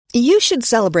You should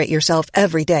celebrate yourself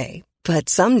every day, but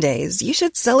some days you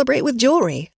should celebrate with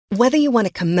jewelry. Whether you want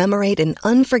to commemorate an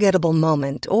unforgettable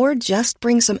moment or just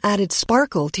bring some added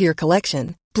sparkle to your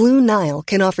collection, Blue Nile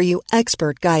can offer you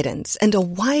expert guidance and a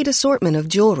wide assortment of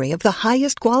jewelry of the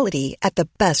highest quality at the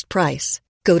best price.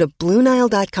 Go to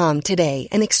BlueNile.com today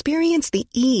and experience the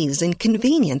ease and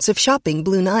convenience of shopping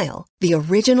Blue Nile, the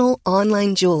original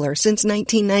online jeweler since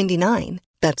 1999.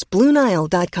 That's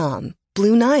BlueNile.com.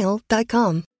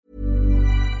 BlueNile.com.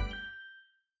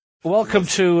 Welcome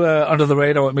to Under the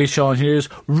Radar with me, Sean Hughes.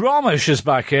 Romesh is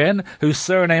back in, whose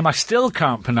surname I still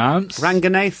can't pronounce.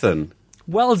 Ranganathan.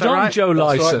 Well done, right? Joe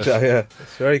Lycett. Right, Joe, yeah.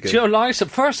 It's very good. Joe Lycett.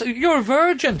 First, you're a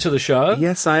virgin to the show.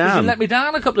 Yes, I am. You let me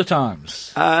down a couple of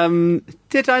times.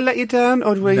 Did I let you down,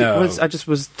 or No. I just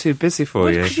was too busy for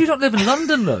you? Because you don't live in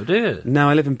London, though, do you? No,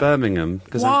 I live in Birmingham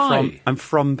because Why? I'm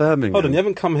from Birmingham. Hold on, you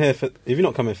haven't come here for... Have you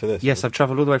not come here for this? Yes, I've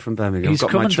travelled all the way from Birmingham. He's I've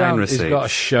got coming my train down. receipt. He's got a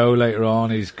show later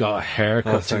on. He's got a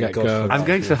haircut Oh, to thank get God for going. that. I'm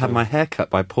going to have my hair cut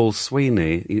by Paul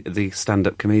Sweeney, the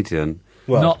stand-up comedian.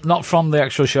 Well, Not from the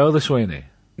actual show, the Sweeney.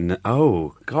 No,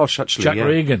 oh, gosh, actually, Jack yeah.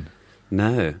 Regan.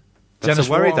 No. That's Dennis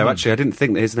a worry, though, Waterman. actually. I didn't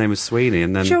think that his name was Sweeney,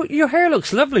 and then... Joe, your hair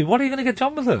looks lovely. What are you going to get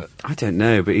done with it? I don't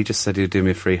know, but he just said he'd do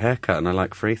me a free haircut, and I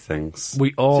like free things.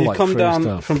 We all so you've like come free down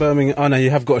stuff. from Birmingham... Oh, no, you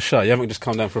have got a show. You haven't just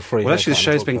come down for a free Well, actually, the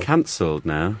haircut and show's been talk cancelled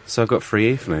now, so I've got free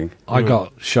evening. I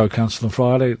got show cancelled on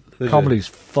Friday. you? Comedy's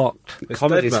fucked. It's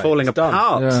Comedy's dead, mate. falling It's done.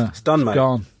 apart. Yeah, It's done, mate.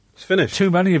 Gone. It's finished. Too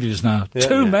many of yous now. Yeah.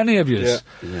 Too Yeah. many of yous.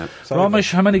 Yeah. Yeah. It's over.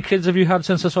 Ramesh, how many kids have you had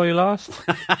since I saw you last?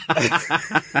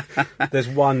 There's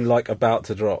one, like, about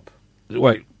to drop.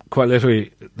 Wait, quite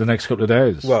literally the next couple of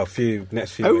days. Well,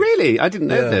 next few Oh, weeks. really? I didn't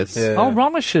know Yeah, this. yeah. Oh,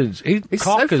 Ramesh is... He's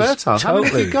so fertile. How many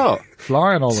have you got?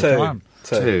 Flying all the Two. time.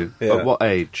 Two. Yeah. At what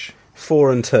age?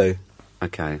 4 and 2.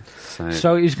 Okay,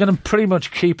 So he's going to pretty much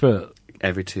keep it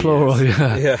every 2 plural, years.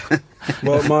 yeah. Yeah.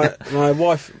 Well, my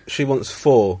wife, she wants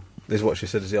 4, is what she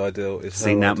said is the ideal. Is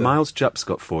See, her now, ideal. Miles Jupp's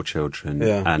got 4 children,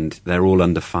 Yeah. and they're all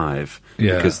under 5,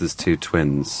 Yeah. because there's 2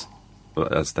 twins,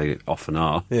 well, as they often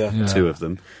are, Yeah. Yeah. 2 of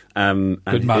them. And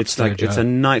Good maths it's like there, it's Joe. a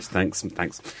night. Thanks.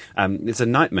 It's a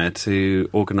nightmare to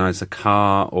organise a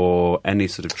car or any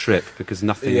sort of trip because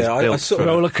nothing Yeah, is I built sort for of-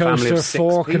 a Roller family of coaster, 6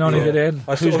 4 can people. only get in.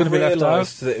 I Who's sort going to of be left out?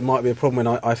 realised that it might be a problem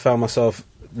when I found myself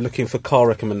looking for car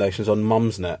recommendations on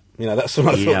Mumsnet. You know, that's when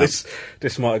I Yeah. thought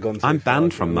this might have gone too I'm far.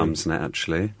 banned from Mumsnet,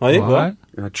 actually. Are you? Why?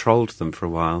 What? I trolled them for a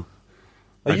while.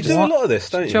 Oh, you do a lot of this,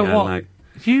 don't you? Joe, Yeah, what? like-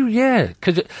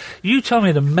 Because you told me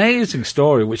an amazing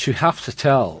story which you have to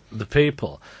tell the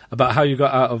people about how you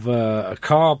got out of a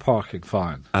car parking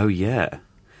fine. Oh, yeah.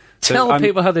 So Tell I'm-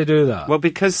 people how they do that. Well,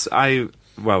 because I'm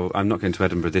not going to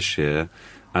Edinburgh this year,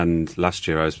 and last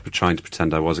year I was trying to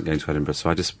pretend I wasn't going to Edinburgh, so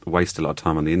I just waste a lot of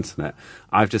time on the internet.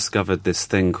 I've discovered this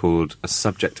thing called a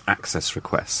subject access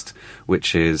request,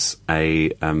 which is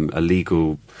a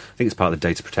legal... I think it's part of the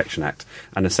Data Protection Act,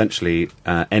 and essentially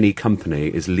any company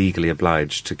is legally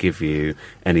obliged to give you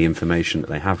any information that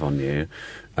they have on you,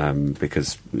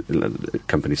 because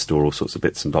companies store all sorts of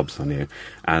bits and bobs on you,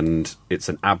 and it's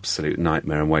an absolute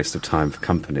nightmare and waste of time for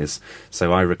companies.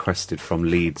 So I requested from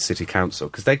Leeds City Council,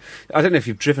 because I don't know if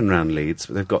you've driven around Leeds,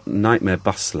 but they've got nightmare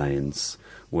bus lanes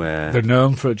where They're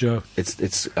known for it, Joe. it's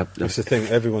It's the thing,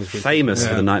 everyone's been... famous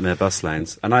for Yeah. the nightmare bus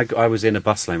lanes, and I was in a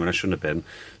bus lane when I shouldn't have been,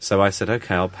 so I said,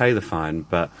 okay, I'll pay the fine,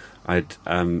 but I'd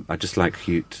just like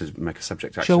you to make a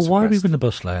subject access Joe, why were you request. in the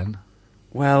bus lane?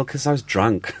 Well, because I was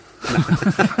drunk.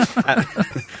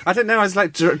 I don't know, I was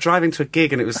like driving to a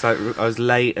gig, and it was like I was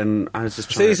late, and I was just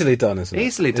It's trying easily done, isn't it?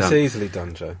 Easily done. It's easily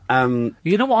done, Joe.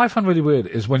 You know what I find really weird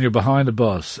is when you're behind a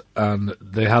bus and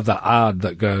they have that ad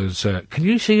that goes, can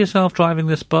you see yourself driving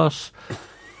this bus?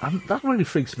 That really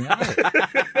freaks me out.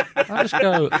 I just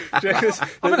go,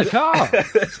 I'm in a car.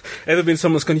 Ever been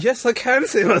someone's gone, yes, I can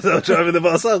see myself driving the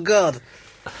bus, oh, God.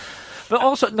 But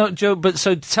also, no, Joe. But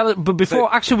so tell it. But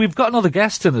before, actually, we've got another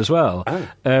guest in as well.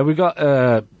 We got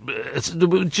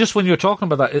just when you're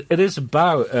talking about that, it is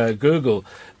about Google.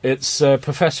 It's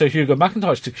Professor Hugo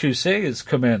McIntosh to QC has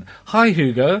come in. Hi,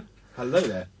 Hugo. Hello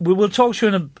there. We will talk to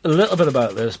you in a little bit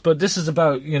about this, but this is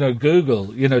about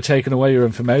Google, taking away your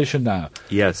information now.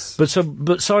 yes. But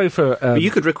sorry for. But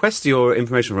you could request your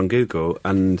information from Google,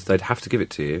 and they'd have to give it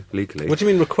to you legally. What do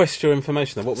you mean request your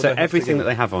information then? What would So they have to everything give? that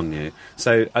they have on you.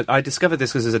 So I discovered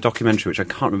this because there's a documentary which I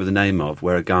can't remember the name of,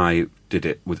 where a guy did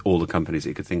it with all the companies that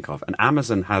he could think of, and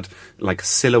Amazon had like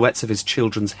silhouettes of his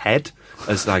children's head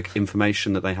as like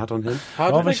information that they had on him. How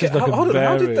did they Obviously, get... looking Hold on,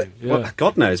 how very- did they... yeah. Well,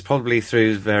 God knows, probably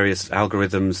through various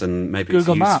algorithms, and maybe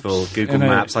Google it's Maps, useful. Google in a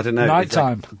Maps, I don't know. It's like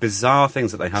nighttime. bizarre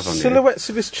things that they have on you. Silhouettes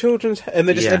of his children's... And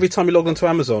they just, Yeah. every time you log onto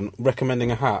Amazon,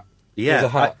 recommending a hat. Yeah, There's a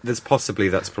hat. that's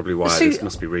probably why. See, There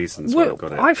must be reasons why well, I've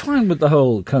got it. I find with the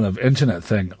whole kind of internet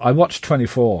thing, I watch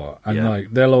 24, and Yeah.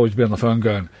 like they'll always be on the phone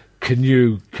going, "Can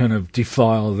you kind of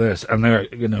defile this?" And they're,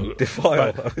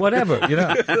 Defile. whatever,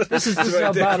 This is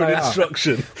how bad I am.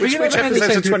 instruction. But you know Which what I mean? episodes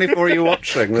They of say- 24 are you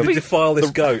watching? The Defile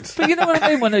this goat. But you know what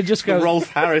I mean when they just the go, Rolf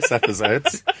Harris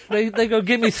episodes. they go,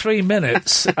 "Give me 3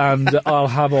 minutes, and I'll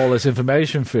have all this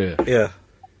information for you." Yeah.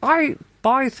 I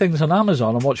buy things on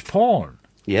Amazon and watch porn.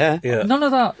 Yeah. Yeah. None of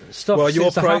that stuff. Well, your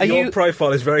seems to happen. your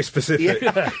profile is very specific.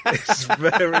 It's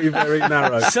very, very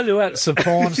narrow. Silhouettes of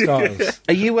porn stars.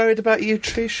 Are you worried about you,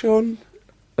 Tree, Sean?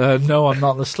 No, I'm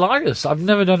not the slightest. I've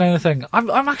never done anything. I'm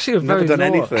actually a very Never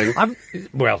done law- anything?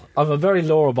 I'm a very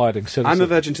law-abiding citizen. I'm a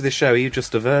virgin to this show. Are you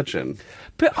just a virgin?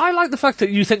 But I like the fact that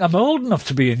you think I'm old enough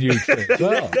to be in YouTube as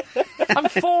well. I'm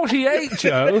 48,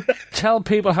 Joe. Tell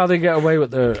people how they get away with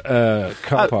their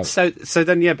car park. So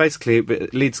then, yeah, basically,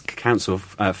 Leeds Council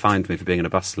fined me for being in a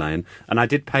bus lane, and I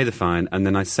did pay the fine, and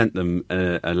then I sent them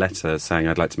a letter saying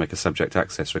I'd like to make a subject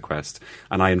access request,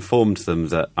 and I informed them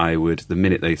that I would, the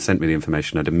minute they sent me the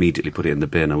information, I'd immediately put it in the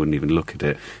bin. I wouldn't even look at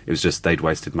it. It was just they'd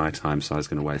wasted my time, so I was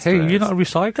going to waste Hey, theirs. you're not a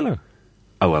recycler.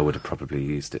 Oh, I would have probably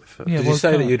used it for... Yeah, Did well, you say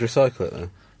kind that of- you'd recycle it, though?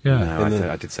 Yeah.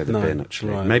 No, I did say the No, bin,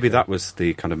 actually. right, Maybe okay. that was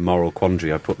the kind of moral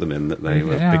quandary I put them in, that they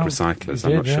were Yeah, big recyclers. you I'm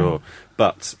did, not yeah. sure.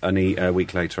 But a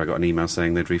week later, I got an email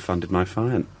saying they'd refunded my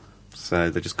fine. So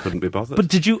they just couldn't be bothered. But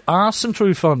did you ask them to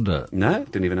refund it? No,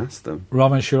 didn't even ask them.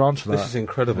 Ramesh, you're onto that. This is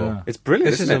incredible. Yeah. It's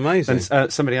brilliant. This isn't is it? amazing.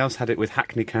 And somebody else had it with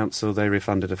Hackney Council. They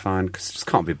refunded a fine because just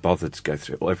can't be bothered to go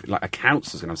through it. Like a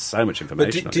council's going to have so much But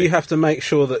information. do you have to make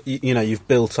sure that you've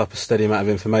built up a steady amount of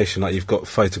information? Like you've got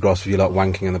photographs of you like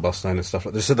wanking in the bus lane and stuff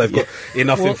like this, so they've got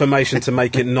enough information to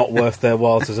make it not worth their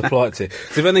while to supply it to you.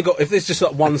 So if there's just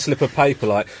like one slip of paper,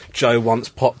 like Joe once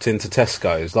popped into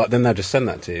Tesco's, like then they'll just send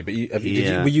that to you. But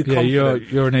were you Yeah,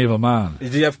 confident? you're an evil man.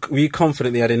 Were you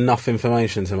confident you had enough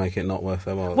information to make it not worth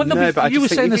their while? Well, no, No, but I you just were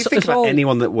think, saying if this- you think it's about all-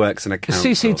 anyone that works in a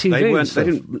council, CCTV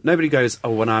stuff. Nobody goes,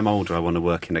 oh, when I'm older, I want to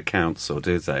work in a council,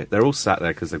 do they? They're all sat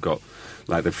there because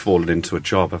they've fallen into a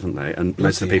job, haven't they? And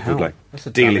most of the people That's a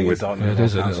dealing damning with, indictment Yeah, it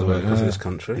is of a how little council bit, workers in yeah. this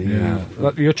country. Yeah.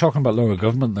 Look, you're talking about lower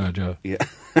government there, Joe. yeah,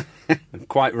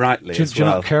 quite rightly Do as you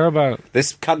well. not care about...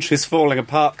 This country's falling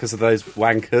apart because of those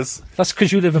wankers. That's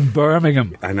because you live in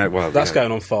Birmingham. I know. Well, That's yeah.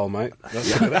 going on file, mate.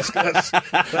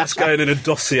 That's going in a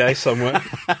dossier somewhere.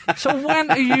 So when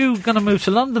are you going to move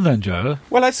to London then, Joe?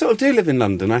 Well, I sort of do live in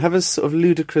London. I have a sort of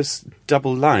ludicrous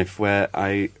double life where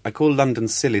I call London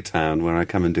Silly Town, where I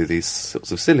come and do these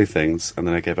sorts of silly things, and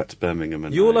then I go back to Birmingham.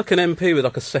 And You're like an MP with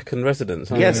like a second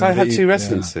residence. aren't Yes, you? I have But two you-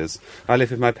 residences. I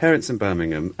live with my parents in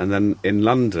Birmingham, and then in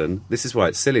London, this is why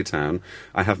it's Silly Town,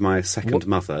 I have my second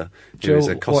mother, who Joe, is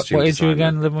a costume what age are you designer.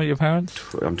 again living with your parents?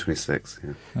 I'm 26,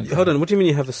 yeah. Hold on, what do you mean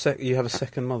you have a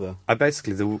second mother? I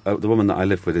basically, the woman that I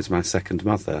live with is my second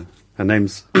mother. Her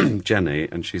name's Jenny,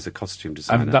 and she's a costume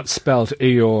designer. And that's spelled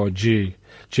E-or-G,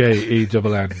 Jenny.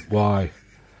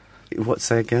 What,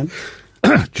 say again?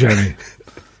 Jenny.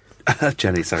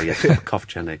 Jenny, sorry, yeah, cough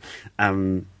Jenny.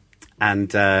 So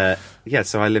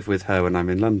I live with her when I'm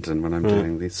in London, when I'm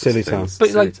doing these sorts Silly of Town. things. But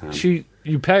Silly like, Town.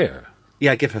 you pay her.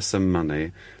 Yeah, I give her some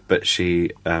money, but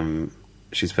she's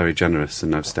very generous,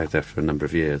 and I've stayed there for a number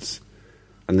of years.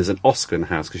 And there's an Oscar in the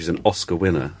house because she's an Oscar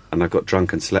winner, and I've got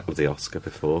drunk and slept with the Oscar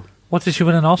before. What did she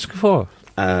win an Oscar for?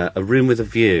 A Room with a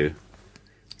View.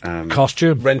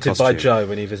 Costume. Rented by Costume. Joe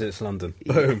when he visits London.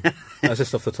 Boom. That's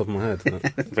just off the top of my head. Isn't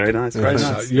it? Very nice, very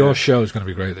nice. Your show's going to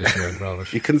be great this year,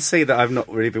 Ramesh. You can see that I've not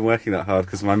really been working that hard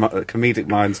because my comedic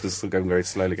mind's just going very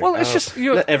slowly. Well, it's just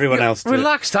let everyone your else do it.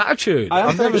 relaxed attitude. I am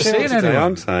I've never very chill seen today, anyone.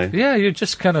 aren't I? Yeah, you're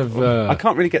just kind of. I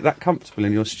can't really get that comfortable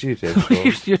in your studio.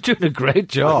 Paul. You're doing a great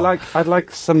job. I'd like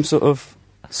some sort of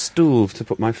stool to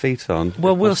put my feet on.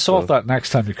 Well, if we'll possible. sort that next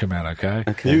time you come in, okay?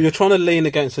 Okay. You're trying to lean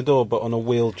against the door, but on a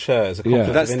wheeled chair. There's a Yeah.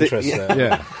 conflict That's of the- interest yeah. there.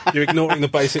 Yeah. You're ignoring the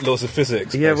basic laws of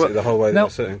physics, Yeah, basically, well- the whole way Now, they're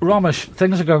sitting. Ramesh,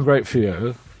 things are going great for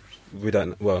you. We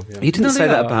don't. Well, yeah. You didn't No, say they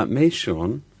that are. about me,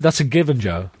 Sean. That's a given,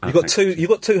 Joe. You got two. You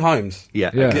got two homes.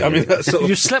 Yeah. Yeah. okay. I mean, that's sort of.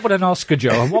 You slept with an Oscar,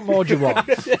 Joe, and what more do you want?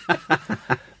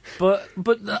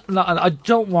 But no, I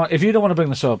don't want. If you don't want to bring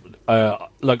this up,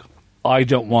 I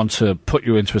don't want to put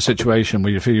you into a situation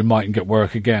where you feel you mightn't get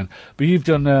work again. But you've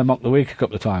done Mock the Week a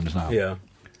couple of times now. Yeah.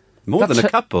 More than That's a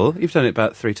couple. You've done it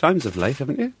about 3 times of late,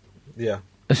 haven't you? Yeah.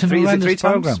 It's an Is it horrendous 3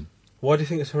 times? program Why do you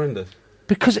think it's horrendous?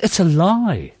 because it's a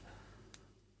lie.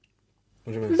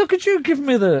 What do you mean? Look at you giving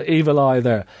me the evil eye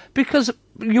there. Because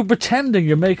you're pretending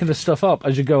you're making this stuff up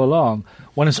as you go along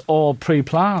when it's all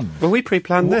pre-planned. Well, we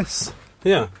pre-planned this.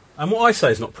 Yeah. And what I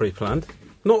say is not pre-planned.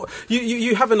 Not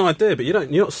you have an idea, but you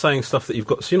don't. You're not saying stuff that you've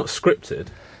got. So you're not scripted.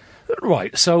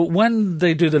 Right, so when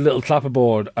they do the little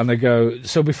clapperboard and they go,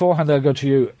 so beforehand they'll go to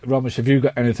you, Romesh, have you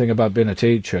got anything about being a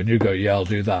teacher? And you go, yeah, I'll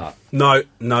do that. No,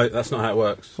 that's not how it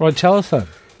works. Right, tell us then.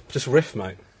 Just riff,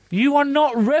 mate. You are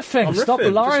not riffing. I'm Stop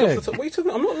riffing. lying. What are you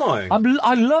talking about? I'm not lying.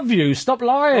 I love you. Stop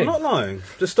lying. I'm not lying.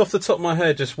 Just off the top of my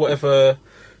head, just whatever.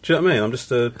 Do you know what I mean?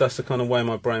 That's the kind of way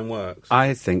my brain works.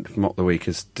 I think Mock the Week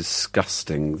is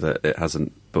disgusting that it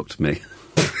hasn't booked me.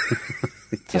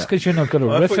 That's because you're not good at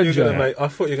riffing, Joe. I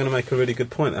thought you were going to make a really good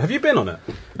point. Have you been on it?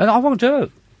 And I won't do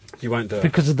it. You won't do it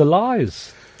because of the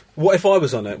lies. What if I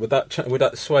was on it? Would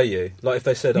that sway you? Like if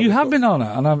they said you have been on it,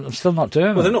 and I'm still not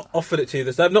doing it. Well, they've not offered it to you.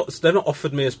 They've not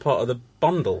offered me as part of the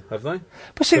bundle, have they?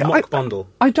 But see, the Mock bundle.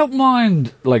 I don't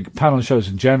mind like panel shows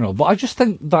in general, but I just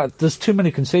think that there's too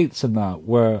many conceits in that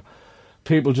where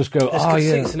people just go, there's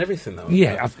conceits in everything, though.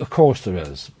 Yeah, of course there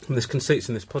is. And there's conceits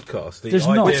in this podcast. There's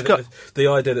not. The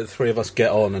idea that the three of us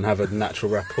get on and have a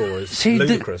natural rapport is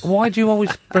ludicrous. Why do you always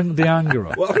bring the anger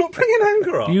up? Well, I'm not bringing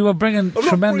anger up. You are bringing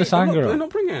tremendous anger up. I'm not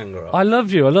bringing anger up. I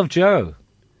love you. I love Joe.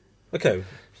 Okay,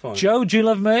 fine. Joe, do you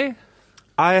love me?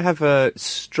 I have a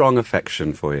strong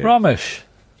affection for you. Romesh.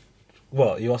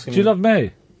 What, you asking me? Do you love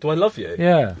me? Do I love you?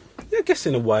 Yeah. Yeah, I guess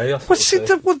in a way.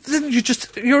 Then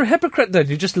you're a hypocrite then.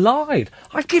 You just lied.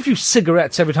 I give you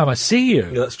cigarettes every time I see you.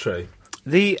 Yeah, that's true.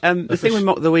 The thing with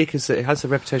Mock the Week is that it has a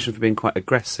reputation for being quite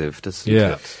aggressive, doesn't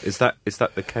it? Is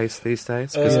that the case these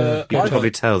days? Because you can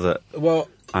probably tell that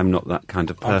I'm not that kind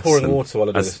of person. I'm pouring water while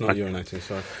I do this, not urinating,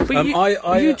 sorry.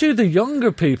 But you do the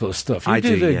younger people stuff. You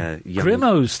do the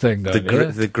Grimmo's thing, don't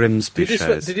you? The Grimsby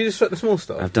shows. Did you just sweat the small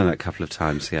stuff? I've done it a couple of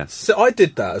times, yes. So I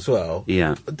did that as well.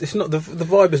 Yeah. It's not the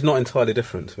vibe is not entirely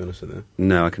different, to be honest with you.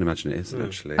 No, I can imagine it isn't,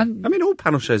 actually. I mean, all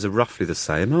panel shows are roughly the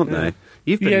same, aren't they?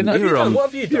 You've been what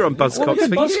have you done? You're on Buzzcocks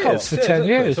for years. For 10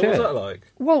 years, so what was that like?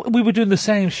 Well, we were doing the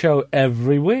same show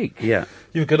every week. Yeah.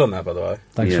 You were good on that, by the way.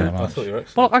 Thanks very I much. thought you were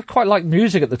excellent. Well, I quite liked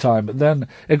music at the time, but then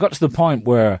it got to the point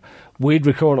where we'd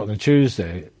record on a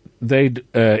Tuesday, they'd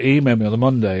email me on the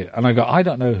Monday, and I go, I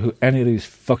don't know who any of these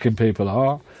fucking people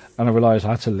are, and I realised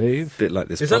I had to leave. Bit like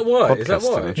this. Is that why? Is that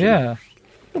why? Yeah.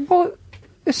 Well,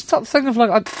 it's that thing of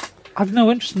like, I've no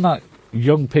interest in that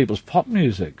young people's pop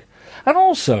music. And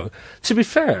also, to be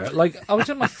fair, like, I was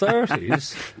in my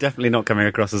 30s. Definitely not coming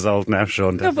across as old now,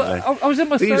 Sean, definitely. No, but I was in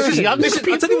my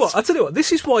 30s. I tell you what,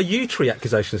 this is why U-Tree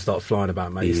accusations start flying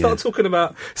about, mate. You start talking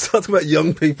about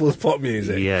young people's pop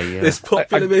music. Yeah. This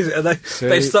popular music, and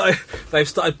they've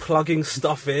started plugging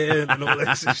stuff in and all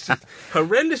this. It's just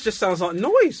horrendous, just sounds like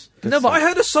noise. No, but I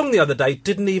heard a song the other day,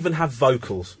 didn't even have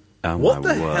vocals. Oh, what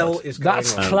the hell is going on?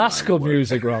 That's classical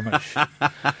music, Romesh.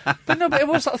 But it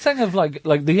was that thing of like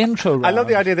the intro round. I love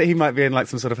the idea that he might be in like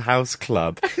some sort of house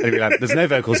club and he'd be like, there's no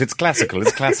vocals, it's classical.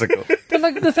 But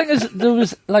like the thing is, there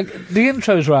was like the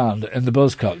intros round in the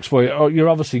Buzzcocks where you're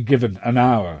obviously given an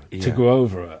hour to go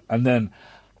over it and then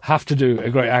have to do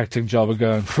a great acting job of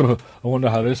going, I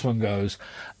wonder how this one goes.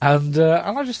 And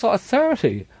I just thought at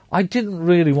 30, I didn't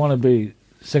really want to be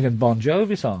singing Bon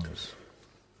Jovi songs.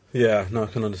 Yeah, no, I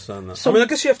can understand that. So, I mean, I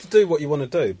guess you have to do what you want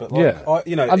to do, but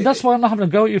and that's why I'm not having a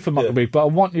go at you for Mock the Week, but I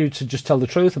want you to just tell the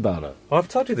truth about it. I've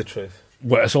told you the truth.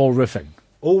 Well, it's all riffing.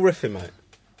 All riffing, mate.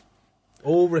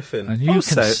 All riffing. And you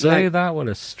also, can say that with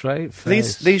a straight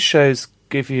face. These shows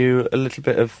give you a little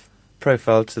bit of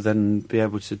profile to then be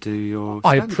able to do your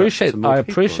I appreciate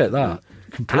that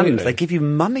completely. And they give you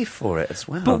money for it as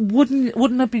well. But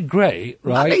wouldn't it be great,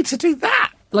 right? Money to do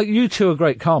that. Like, you two are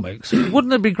great comics.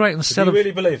 Wouldn't it be great instead of... Do you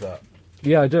really believe that?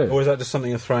 Yeah, I do. Or is that just something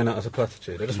you're throwing out as a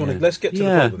platitude? I just want to... Let's get to the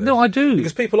bottom of this. No, I do.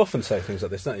 Because people often say things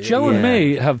like this, don't you? Joe and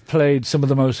me have played some of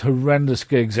the most horrendous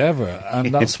gigs ever,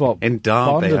 and that's what in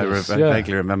Derby, I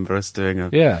vaguely remember us doing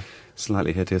a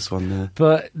slightly hideous one there.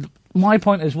 But my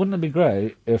point is, wouldn't it be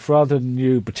great if rather than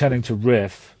you pretending to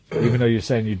riff, even though you're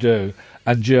saying you do,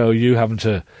 and Joe, you having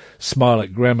to smile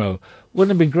at Grimmo...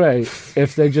 Wouldn't it be great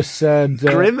if they just said...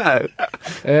 Grimmo?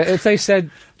 If they said,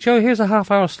 Joe, here's a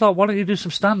half-hour slot, why don't you do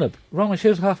some stand-up? Romesh,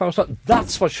 here's a half-hour slot.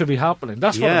 That's what should be happening.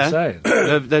 That's what I'm saying.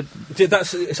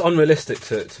 It's unrealistic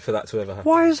for that to ever happen.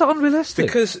 Why is that unrealistic?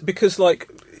 Because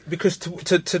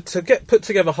to get put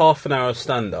together half an hour of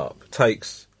stand-up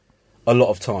takes a lot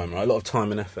of time, right? A lot of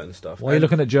time and effort and stuff. Why are you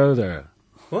looking at Joe there?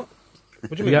 What?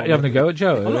 What do you mean? You're having a go at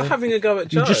Joe? I'm not having a go at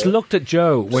Joe. You just looked at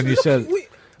Joe when you said...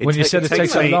 When you said it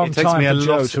takes a long time for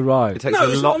Joe to write. No,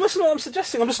 that's not what I'm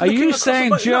suggesting. I'm just Are you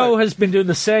saying Joe has been doing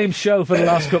the same show for the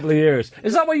last couple of years?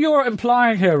 Is that what you're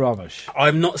implying here, Romesh?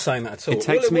 I'm not saying that at all. It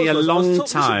takes me a long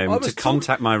time to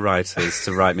contact my writers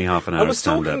to write me half an hour of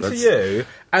stand-up. I was talking to you,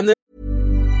 and then...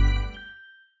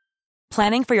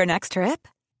 Planning for your next trip?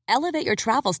 Elevate your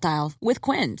travel style with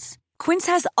Quince. Quince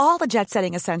has all the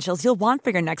jet-setting essentials you'll want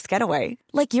for your next getaway,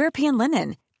 like European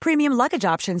linen, premium luggage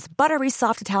options, buttery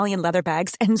soft Italian leather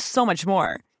bags, and so much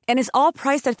more. And is all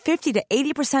priced at 50 to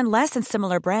 80% less than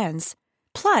similar brands.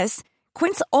 Plus,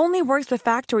 Quince only works with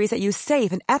factories that use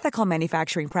safe and ethical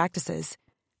manufacturing practices.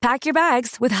 Pack your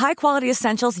bags with high-quality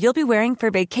essentials you'll be wearing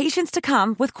for vacations to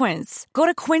come with Quince. Go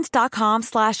to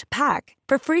quince.com/pack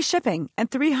for free shipping and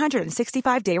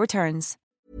 365-day returns.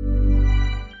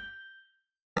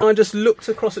 I just looked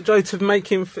across at Joe to make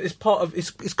him. It's part of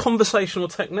his conversational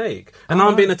technique, and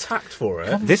I'm being attacked for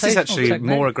it. This is actually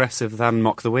more aggressive than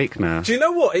Mock the Week now. Do you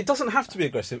know what? It doesn't have to be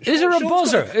aggressive. Is there a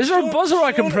buzzer? Is there a buzzer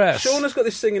I can press? Sean has got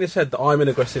this thing in his head that I'm an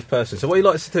aggressive person. So what he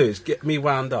likes to do is get me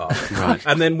wound up, right?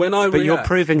 And then when I but you're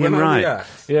proving him right. Yeah.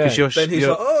 Then he's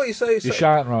like, "Oh, you say you're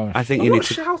shouting, Romesh." I think I'm you not need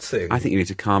to shouting. I think you need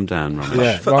to calm down, Romesh.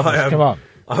 Yeah, Romesh, come on.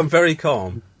 I'm very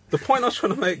calm. The point I was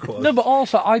trying to make was... No, but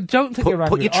also, I don't think you're angry.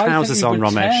 Put your trousers on,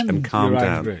 Romesh, and calm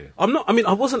down. Angry. I'm not... I mean,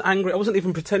 I wasn't angry. I wasn't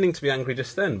even pretending to be angry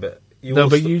just then, but...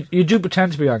 You do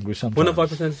pretend to be angry sometimes. When have I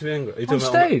pretended to be angry? On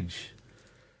stage?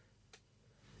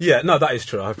 Yeah, no, that is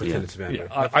true. I've pretended to be angry.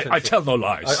 Yeah, I tell no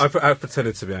lies. I've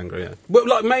pretended to be angry, yeah. Well,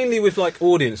 like, mainly with, like,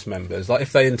 audience members. Like,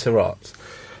 if they interrupt,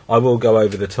 I will go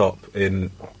over the top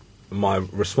in... my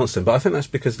response to them, but I think that's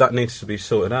because that needs to be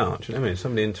sorted out. Do you know what I mean?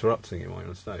 Somebody interrupting you while you're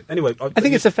on stage. Anyway, I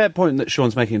think it's a fair point that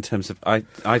Sean's making in terms of I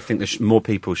think that more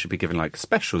people should be given like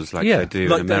specials like they do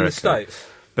like in America. In the States.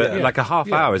 But like a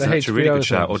half hour is actually a really good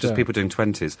show, or just people doing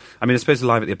 20s. I mean, I suppose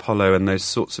Live at the Apollo and those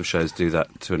sorts of shows do that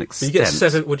to an extent. You get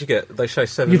 7. What'd you get? They show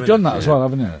 7. You've done that as well,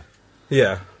 haven't you?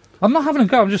 Yeah. I'm not having a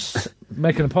go. I'm just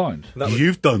making a point.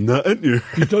 You've done that, haven't you?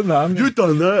 You've done that, haven't you? You've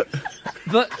done that.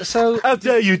 But so, how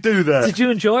dare you do that? Did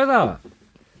you enjoy that?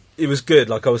 It was good.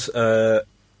 Like I was, I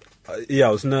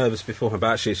was nervous beforehand,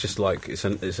 but actually, it's just like it's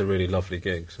a really lovely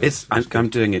gig. So I'm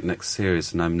doing it next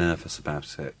series, and I'm nervous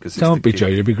about it because don't be Joe.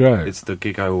 You'll be great. It's the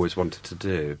gig I always wanted to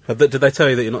do. Did they tell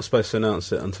you that you're not supposed to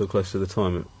announce it until close to the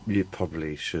time? You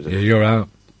probably should. Yeah, you're out.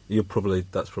 That's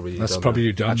probably you. That's done probably that.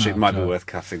 you done. Actually, that, it might Joe. be worth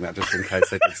cutting that just in case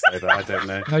they did say that. I don't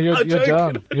know. No, you're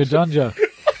done. You're done, Joe.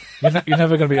 You're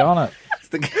never going to be on it.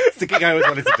 It's the gig I always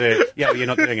wanted to do. Yeah, well, you're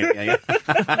not doing it. Yeah.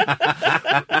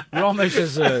 Romesh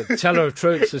is a teller of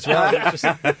truths as well.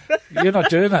 You're not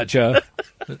doing that, Joe.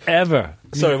 Ever.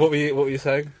 Sorry, what were you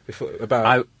saying before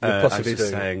about possibly doing?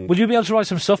 Saying... Would you be able to write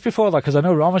some stuff before that? Because I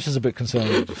know Romesh is a bit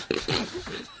concerned.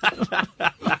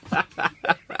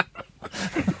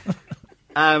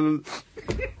 I'm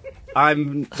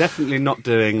definitely not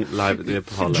doing Live at the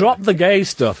Apollo. Drop the gay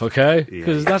stuff, okay?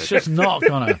 Because that's just not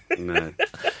gonna. No.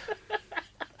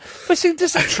 But see,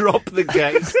 just drop the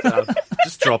gay stuff.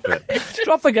 Just drop it.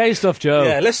 Drop the gay stuff, Joe.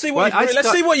 Yeah, let's see what let's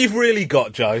see what you've really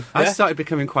got, Joe. Yeah? I started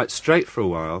becoming quite straight for a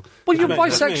while. Well, you're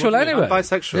bisexual anyway. I'm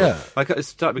bisexual. Yeah. I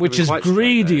started which is quite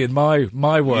greedy in my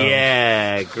world.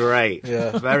 Yeah, great.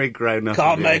 Yeah. Very grown up.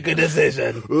 Can't make a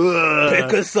decision. Pick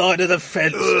a side of the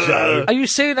fence, Joe. Are you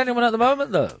seeing anyone at the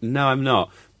moment, though? No, I'm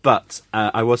not. But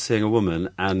I was seeing a woman,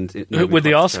 and with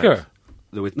the Oscar.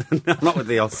 No, not with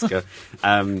the Oscar.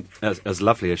 As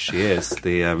lovely as she is,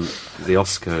 the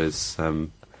Oscar is.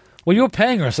 Well, you're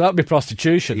paying her, so that'd be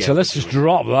prostitution. Yeah, so let's just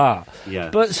drop that.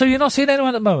 Yeah. But so you're not seeing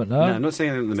anyone at the moment, no? No, I'm not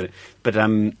seeing anyone at the minute. But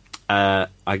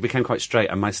I became quite straight,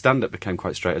 and my stand-up became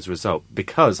quite straight as a result,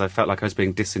 because I felt like I was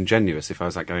being disingenuous if I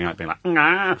was like going out being like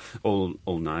nah, all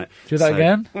night. Do that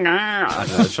again? Nah, I don't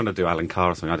know, I was trying to do Alan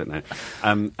Carr or something. I don't know.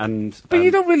 But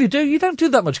you don't do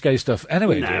that much gay stuff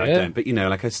anyway. No, do you? I don't. But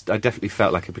like I definitely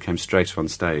felt like I became straighter on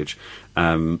stage,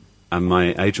 and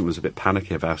my agent was a bit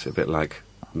panicky about it, a bit like,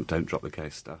 don't drop the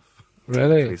gay stuff.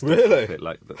 Really? Really? A bit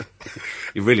like that.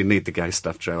 You really need the gay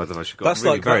stuff, Joe. Otherwise, you've got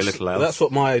very little else. That's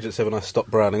what my agent said when I stopped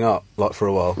browning up, like for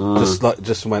a while.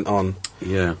 Just went on.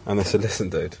 Yeah. And they said, "Listen,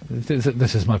 dude,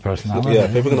 this is my personality." Yeah,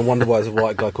 people are going to wonder why there's a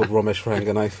white guy called Romesh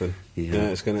Ranganathan. Yeah,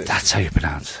 it's going to. That's how you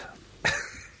pronounce it.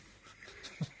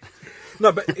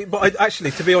 No, but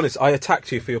actually, to be honest, I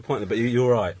attacked you for your point, but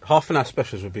you're right. Half an hour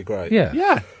specials would be great.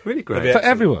 Yeah, really great for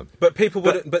everyone. But people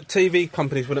wouldn't. But TV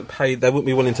companies wouldn't pay. They wouldn't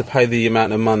be willing to pay the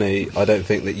amount of money. I don't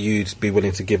think that you'd be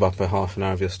willing to give up a half an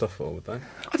hour of your stuff for, would they?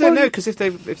 I don't know, because if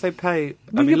they pay,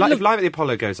 I mean, if Live at the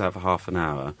Apollo goes out for half an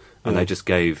hour and they just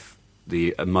gave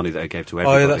the money that they gave to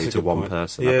everybody to one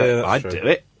person, I'd do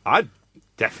it. I'd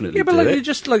definitely do it. Yeah, but you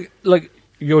just like.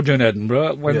 You're doing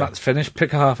Edinburgh. When that's finished,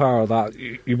 pick a half hour of that.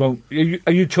 You won't.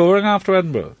 Are you touring after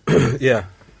Edinburgh? Yeah.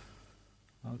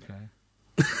 Okay.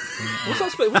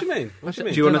 What do you mean? What do you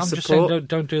mean? Do you want to I'm support? just saying,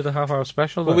 don't do the half hour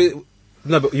special. Well,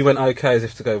 no, but you went okay as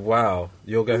if to go, wow,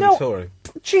 you're going touring.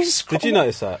 Jesus Christ. Did you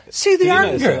notice that? See the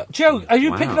anger. Joe, are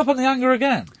you picking up on the anger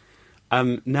again?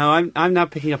 No, I'm now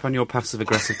picking up on your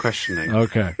passive-aggressive questioning.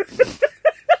 Okay.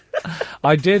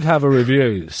 I did have a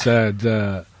review said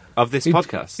Of this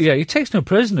podcast? Yeah, he takes no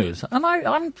prisoners, and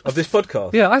I'm Of this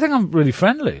podcast? yeah, I think I'm really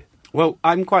friendly. Well,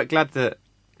 I'm quite glad that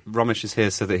Romesh is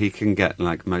here so that he can get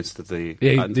like most of the.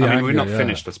 Yeah, I the mean, we're anger, not yeah.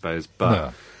 finished, I suppose,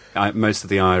 but most of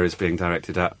the ire is being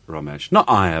directed at Romesh. Not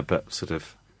ire, but sort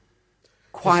of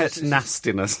quiet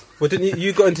nastiness. Well, didn't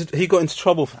you he got into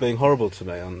trouble for being horrible to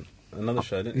me on another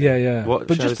show, didn't you? Yeah. What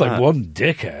But show just is like that? one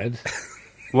dickhead.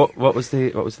 What was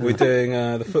the? We're doing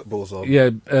the footballs on. Yeah,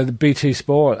 the BT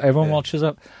Sport. Everyone watches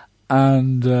it.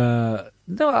 And, no,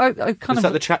 I kind Was of...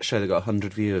 that the chat show that got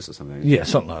 100 viewers or something? Yeah,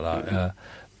 something like that, yeah.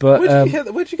 But,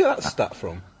 Where'd you get that stat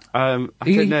from? I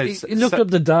don't know. He looked up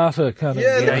the data, kind of...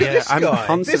 Yeah, yeah, look at this I'm guy.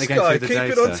 constantly This going guy, through the keeping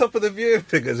data. on top of the viewing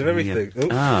figures of everything. Yeah.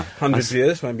 Oh, 100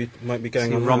 viewers might be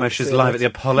going on. Romesh is live at the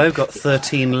Apollo, got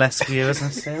 13 less viewers. I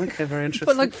say, okay, very interesting.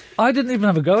 But, like, I didn't even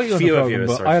have a go at you on the Fewer programme, viewers,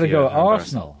 but sorry, I had a go fewer, at how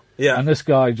Arsenal. Yeah. And this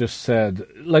guy just said...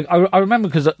 Like, I remember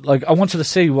because, like, I wanted to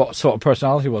see what sort of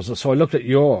personality he was, so I looked at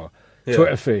your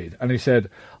Twitter feed, and he said,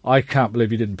 I can't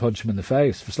believe you didn't punch him in the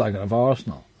face for slagging of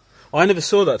Arsenal. I never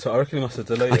saw that, so I reckon he must have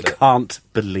deleted I it. can't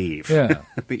believe Yeah.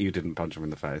 that you didn't punch him in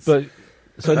the face. But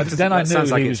so That doesn't- then I that knew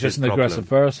sounds like he it's was just his an aggressive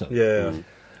person. Yeah.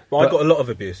 But I got a lot of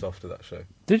abuse after that show.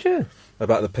 Did you?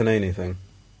 About the Panini thing.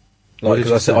 What Like, did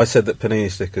you because say? I said that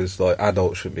Panini stickers, like,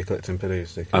 adults shouldn't be collecting Panini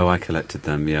stickers. Oh, I collected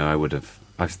them. Yeah, I would have.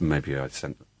 Maybe I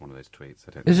sent one of those tweets.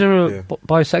 I don't. Is know. there a Yeah.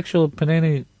 bisexual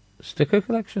Panini sticker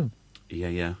collection?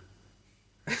 Yeah.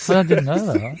 Well, I didn't know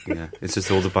that. Yeah. It's just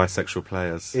all the bisexual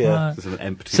players. Yeah. Right. It's an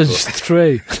empty So book. just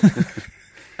 3.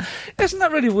 Isn't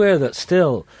that really weird that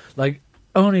still, like,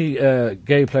 only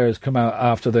gay players come out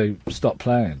after they stop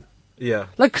playing? Yeah.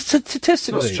 Like, It's not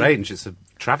statistically... strange. It's a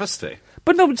travesty.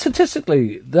 But no, but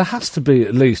statistically, there has to be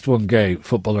at least one gay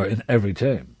footballer in every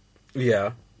team.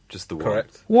 Yeah. Just the one.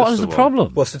 Correct. What Just is the one.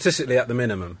 problem? Well, statistically at the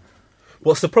minimum.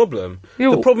 What's the problem? Yeah,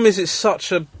 the well- problem is it's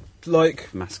such a,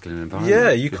 like... Masculine environment. Yeah,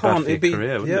 you It'd be bad can't... for your It'd be,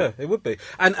 career, wouldn't yeah, it? it would be.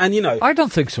 And you know... I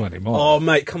don't think so anymore. Oh,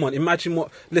 mate, come on. Imagine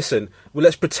what... Listen, well,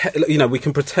 let's pretend... You know, we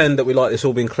can pretend that we like this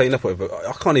all being cleaned up. Whatever.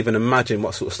 I can't even imagine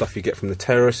what sort of stuff you get from the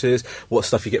terraces, what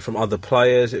stuff you get from other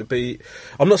players. It would be...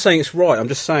 I'm not saying it's right. I'm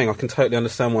just saying I can totally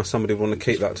understand why somebody would want to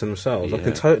keep that to themselves. I Yeah.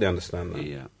 can totally understand that.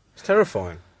 Yeah. It's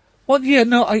terrifying. Well, yeah,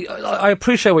 no, I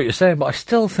appreciate what you're saying, but I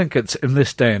still think it's in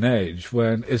this day and age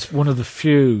when it's one of the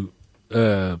few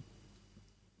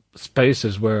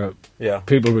spaces where Yeah.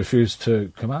 people refuse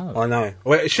to come out. I know.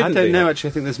 Well, it I shouldn't don't be. know, actually.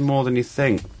 I think there's more than you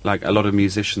think. Like, a lot of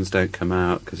musicians don't come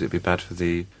out because it'd be bad for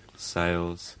the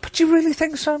sales. But do you really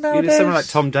think so You nowadays? know, someone like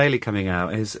Tom Daly coming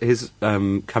out, his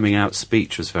coming out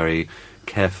speech was very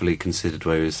carefully considered,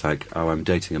 where he was like, oh, I'm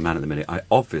dating a man at the minute. I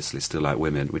obviously still like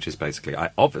women, which is basically,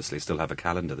 I obviously still have a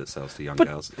calendar that sells to young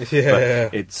girls. Yeah.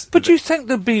 But it's... But do you think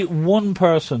there'd be one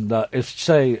person that, if,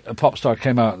 say, a pop star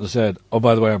came out and said, oh,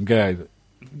 by the way, I'm gay,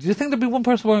 do you think there'd be one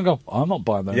person who would go, I'm not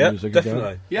buying that Yeah, music again?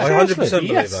 definitely. Yeah. I 100%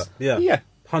 believe Yes. that. Yeah. Yeah.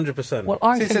 100%. Well,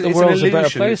 I It's think an- the it's an world's a better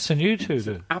illusion. place than you two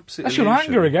do. absolute That's your illusion.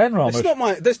 anger again, Ramesh. It's not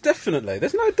my... There's definitely...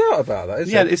 There's no doubt about that,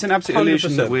 is Yeah, there? it's an absolute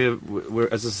illusion that 100%. we're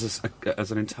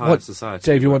as an entire What, society.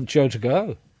 Dave, you want Joe to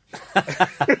go?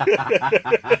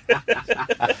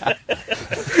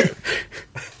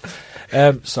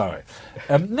 Sorry.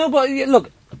 No, but yeah,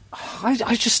 look,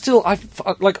 I just still,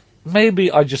 like,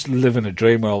 maybe I just live in a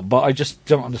dream world, but I just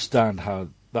don't understand how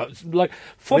that's, like,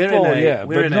 football, we're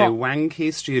but in not... a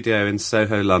wanky studio in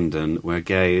Soho, London, where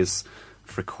gays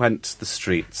frequent the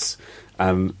streets.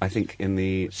 I think in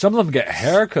the... Some of them get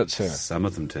haircuts here. Some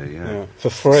of them do, Yeah, for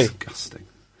free. Disgusting.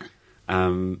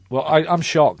 Well, I'm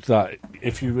shocked that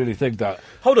if you really think that...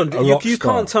 Hold on, a you rock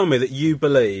star- can't tell me that you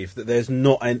believe that there's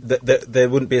not that there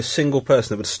wouldn't be a single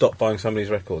person that would stop buying somebody's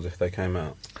records if they came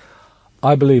out.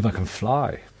 I believe I can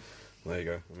fly. There you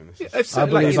go. I mean, this is, I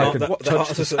believe I know, can that touch the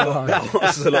answers that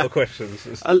answers a lot of questions.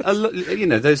 you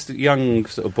know, those young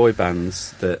sort of boy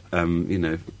bands that,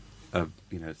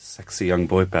 sexy young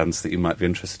boy bands that you might be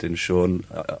interested in, Sean,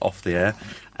 off the air.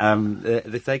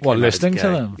 If they came What, out as listening to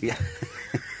gay- them? Yeah.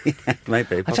 Yeah,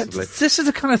 maybe, I tell- possibly. This is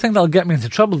the kind of thing that'll get me into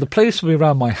trouble. The police will be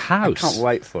around my I house. can't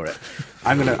wait for it.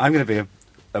 I'm gonna be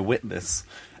a witness.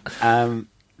 Start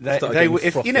getting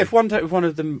frothy. If one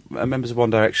of the members of One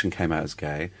Direction came out as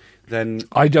gay, then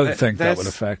I don't think that there's- would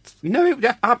affect... No, it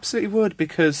absolutely would,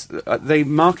 because they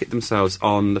market themselves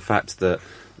on the fact that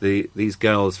these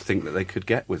girls think that they could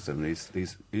get with them.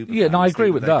 These Uber Yeah, no, I fans agree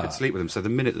think with they that. Could sleep with them. So the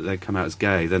minute that they come out as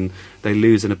gay, then they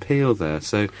lose an appeal there.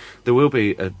 So there will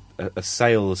be a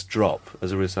sales drop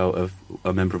as a result of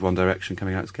a member of One Direction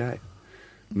coming out as gay.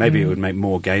 Maybe it would make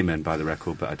more gay men buy the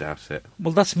record, but I doubt it.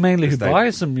 Well, that's mainly who Because they-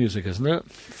 buys the music, isn't it?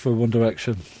 For One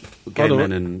Direction. Gay the men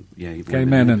way- and Gay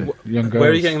men and young girls. Where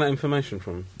are you getting that information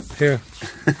from? Here.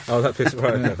 Oh, that piece of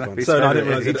paper. Okay, fine. He Sorry, I said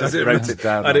didn't it, he just realise wrote it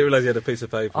down. I didn't realise you had a piece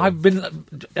of paper. I've been,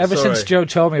 ever Sorry. since Joe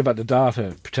told me about the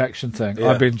data protection thing, Yeah.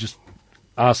 I've been just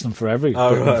asking for every Oh,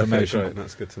 bit of right, okay, information. great.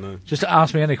 That's good to know. Just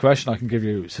ask me any question, I can give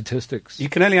you statistics. You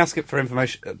can only ask it for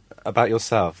information about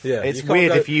yourself. Yeah, It's you can't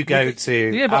weird go- if you go to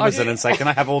Yeah, but Amazon and say, "Can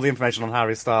I have all the information on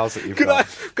Harry Styles that you've got?"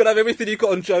 Could I have everything you've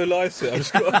got on Joe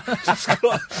Lycett?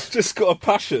 I've just got a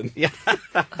passion. Yeah.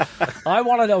 I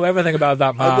want to know everything about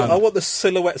that man. I want the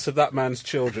silhouettes of that man's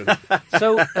children.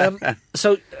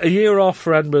 So a year off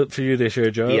for Edinburgh for you this year,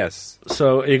 Joe? Yes.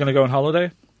 So are you going to go on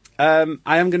holiday?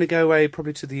 I am going to go away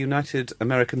probably to the United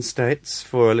American States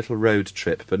for a little road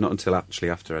trip, but not until actually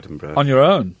after Edinburgh. On your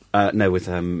own? No, with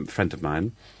a friend of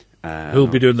mine. Who'll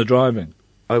be doing the driving?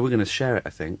 Oh, we're going to share it, I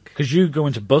think. Because you go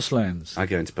into bus lanes. I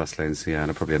go into bus lanes, yeah, and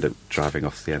I'll probably end up driving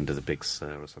off the end of the Big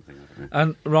Sur or something. I don't know.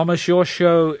 And Ramesh, your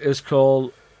show is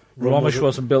called Ramesh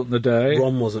wasn't built in a day.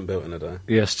 Rom wasn't built in a day.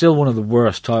 Yeah, still one of the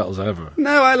worst titles ever.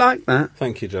 No, I like that.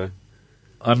 Thank you, Joe.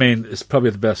 I mean, it's probably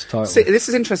the best title. See, this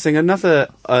is interesting. Another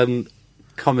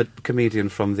comedian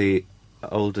from the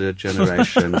older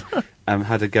generation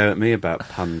had a go at me about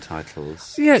pun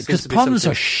titles. Yeah, Seems because to be puns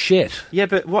something- are shit. Yeah,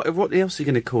 but what else are you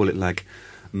going to call it? Like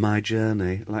My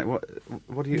Journey? Like what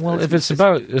do you? Well, if it's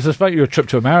about your trip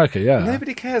to America, yeah.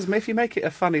 Nobody cares. If you make it a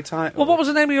funny title. Well, what was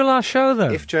the name of your last show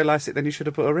then? If Joe likes it, then you should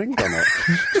have put a ring on it.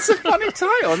 It's a funny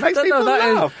title. It makes No, people that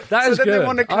is- laugh. that so is then good. they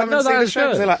want to I come know and see that the is show.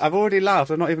 'Cause good. they're like, I've already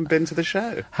laughed. I've not even been to the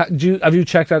show. Have you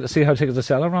checked out to see how tickets are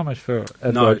selling, Ramesh? For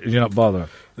No. You're not bothered.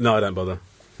 No, I don't bother.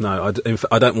 No,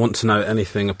 I don't want to know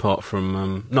anything apart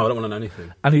from... no, I don't want to know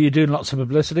anything. And are you doing lots of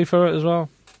publicity for it as well?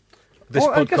 This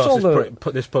Well, I guess all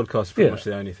this podcast is pretty Yeah. much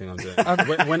the only thing I'm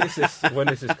doing. when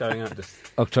is this going out?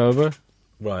 October.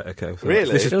 Right, okay. So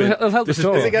Really? This has It'll been, help this the has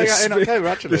story. been- Is it going this out in has been- October,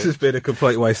 actually? This has been a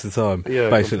complete waste of time, Yeah,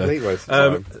 basically. complete waste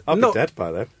of time. I'll not- be dead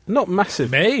by then. Not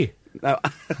massive. Me? No,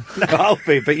 no, I'll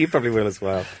be, but you probably will as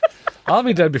well. I'll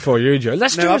be dead before you, Joe.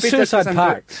 Let's No, do I'll a be dead suicide 'cause I'm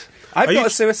pact. I've Are got you- a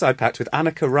suicide pact with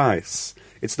Annika Rice.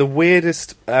 It's the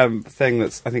weirdest thing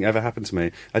that's, I think, ever happened to me.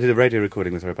 I did a radio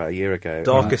recording with her about a year ago.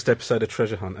 Darkest episode of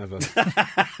Treasure Hunt ever.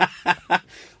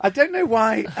 I don't know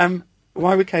why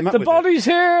we came up The with body's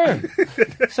here.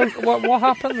 So what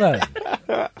happened then?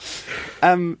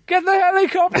 Get the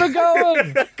helicopter going.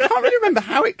 it. I can't really remember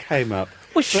how it came up.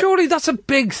 Well, surely that's a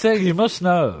big thing. You must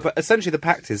know. But essentially, the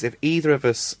pact is if either of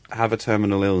us have a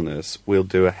terminal illness, we'll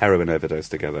do a heroin overdose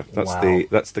together.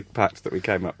 That's the pact that we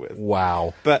came up with.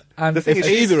 Wow. But And the thing if is,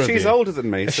 either of she's you- older than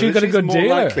me, Has so she got a she's good more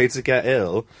dealer? likely to get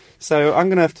ill. So I'm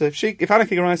going to have to. If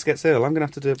Annika Rice gets ill, I'm going to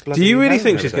have to do a bloody Do you really heroin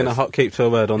think she's going overdose. to keep to her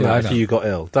word on Yeah, I that if know. you got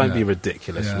ill? Don't Yeah. be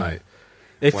ridiculous, Yeah. mate.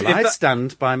 If I that-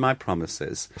 stand by my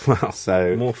promises. Well,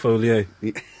 So more fool you.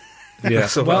 Yeah.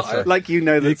 That's all Well, I'll say. like you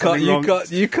know that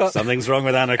You can't. something's wrong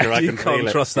with Annika. I You can can't feel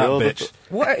it. trust that Feel the- bitch.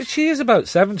 what, she is about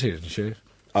 70, isn't she?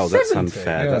 Oh, that's 70?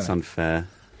 unfair. Yeah. That's unfair.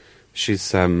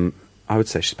 She's I would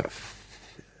say she's about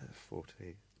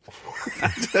 40.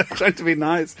 Trying to be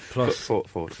nice. Plus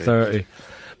 40. 30.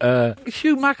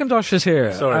 Hugh McIntosh is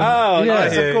here. Sorry. Oh, Yeah.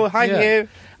 nice. Of course. Hi, Yeah. Hugh.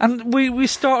 And we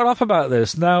started off about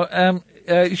this. Now,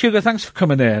 Hugo, thanks for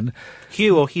coming in.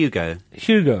 Hugh or Hugo?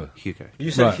 Hugo. Hugo.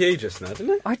 You said Right. Hugh just now, didn't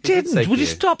you? I did didn't. say Would you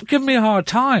Hugh. stop giving me a hard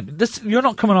time? You're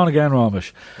not coming on again,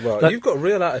 Ramesh. Right, That- you've got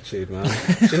real attitude, man.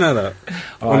 Do you know that?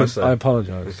 Honestly. I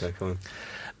apologise. Okay,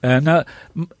 fine. Now,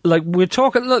 like we're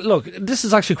talking. Look, this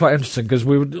is actually quite interesting because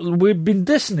we've been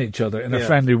dissing each other in a Yeah.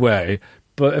 friendly way.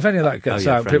 But if any of that gets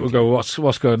yeah, out, people friendly. go,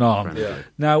 "What's going on?" Friendly. Yeah.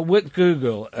 Now, with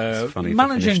Google, a funny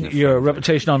managing definition of your friendly.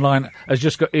 reputation online has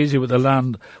just got easier with the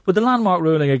landmark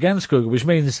ruling against Google, which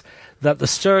means that the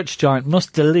search giant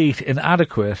must delete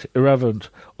inadequate, irrelevant,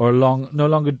 or no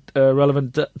longer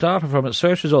relevant data from its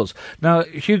search results. Now,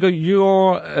 Hugo,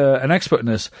 you're an expert in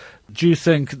this. Do you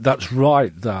think that's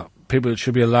right that people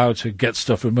should be allowed to get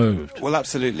stuff removed? Well,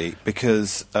 absolutely,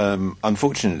 because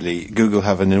unfortunately, Google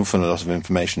have an awful lot of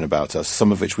information about us,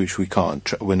 some of which we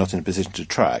can't. We're not in a position to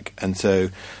track, and so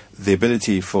the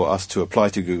ability for us to apply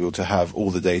to Google to have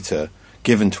all the data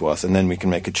given to us, and then we can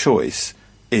make a choice,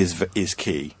 is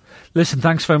key. Listen,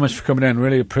 thanks very much for coming in.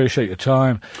 Really appreciate your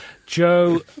time.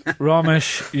 Joe,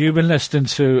 Ramesh, you've been listening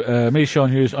to me, Sean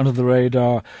Hughes, Under the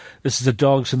Radar. This is a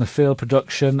Dogs in the Field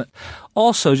production.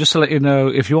 Also, just to let you know,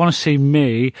 if you want to see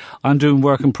me, I'm doing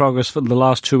work in progress for the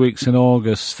last 2 weeks in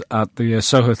August at the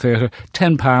Soho Theatre.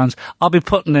 £10. I'll be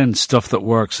putting in stuff that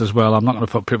works as well. I'm not going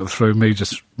to put people through me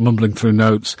just mumbling through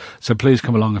notes. So please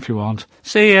come along if you want.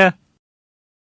 See ya.